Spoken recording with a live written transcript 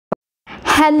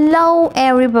Hello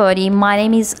everybody, my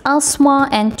name is Asma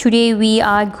and today we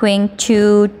are going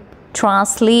to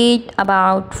translate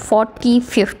about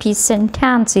 40-50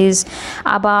 sentences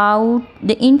about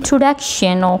the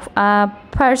introduction of a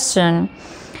person.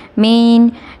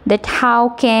 Mean that how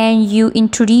can you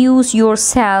introduce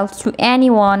yourself to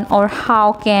anyone, or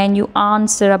how can you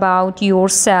answer about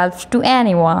yourself to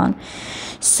anyone.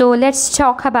 So let's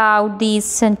talk about these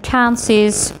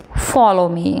sentences. Follow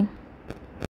me.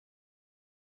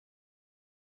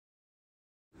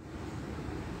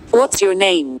 What's your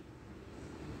name?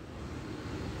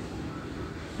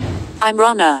 I'm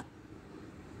Rana.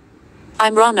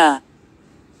 I'm Rana.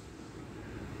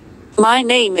 My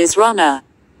name is Rana.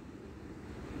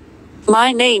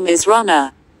 My name is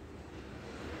Rana.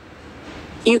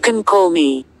 You can call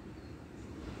me.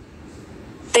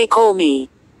 They call me.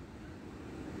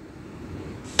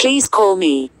 Please call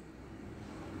me.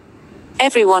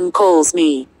 Everyone calls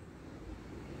me.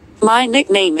 My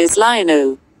nickname is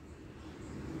Lionel.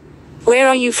 Where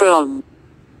are you from?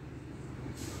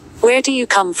 Where do you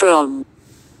come from?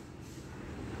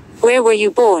 Where were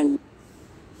you born?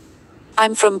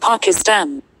 I'm from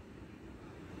Pakistan.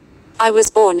 I was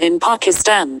born in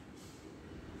Pakistan.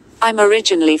 I'm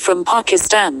originally from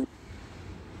Pakistan.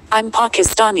 I'm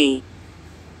Pakistani.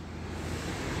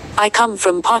 I come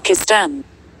from Pakistan.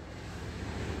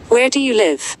 Where do you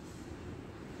live?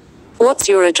 What's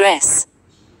your address?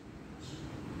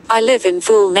 I live in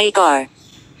Fulnagar.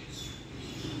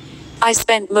 I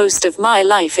spent most of my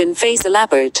life in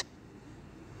Faisalabad.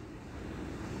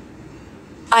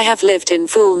 I have lived in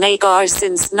Fulnagar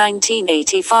since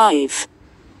 1985.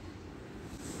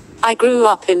 I grew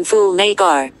up in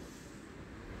Fulnagar.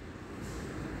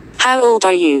 How old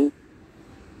are you?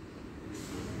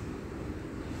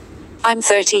 I'm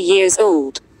 30 years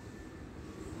old.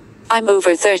 I'm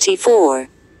over 34.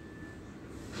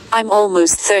 I'm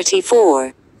almost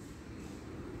 34.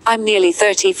 I'm nearly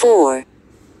 34.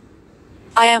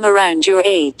 I am around your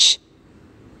age.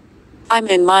 I'm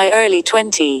in my early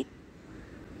 20s.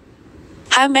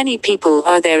 How many people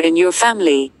are there in your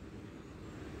family?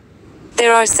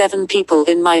 There are 7 people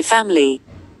in my family.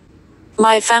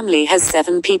 My family has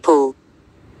 7 people.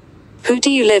 Who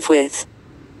do you live with?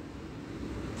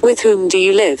 With whom do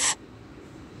you live?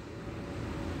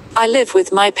 I live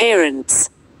with my parents.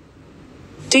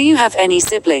 Do you have any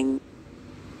sibling?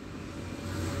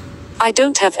 I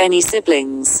don't have any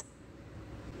siblings.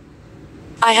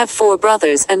 I have 4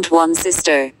 brothers and 1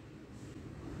 sister.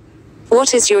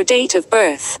 What is your date of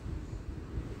birth?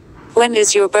 When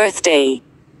is your birthday?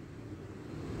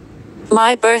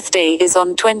 My birthday is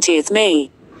on 20th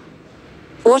May.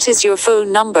 What is your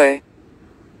phone number?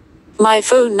 My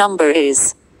phone number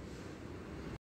is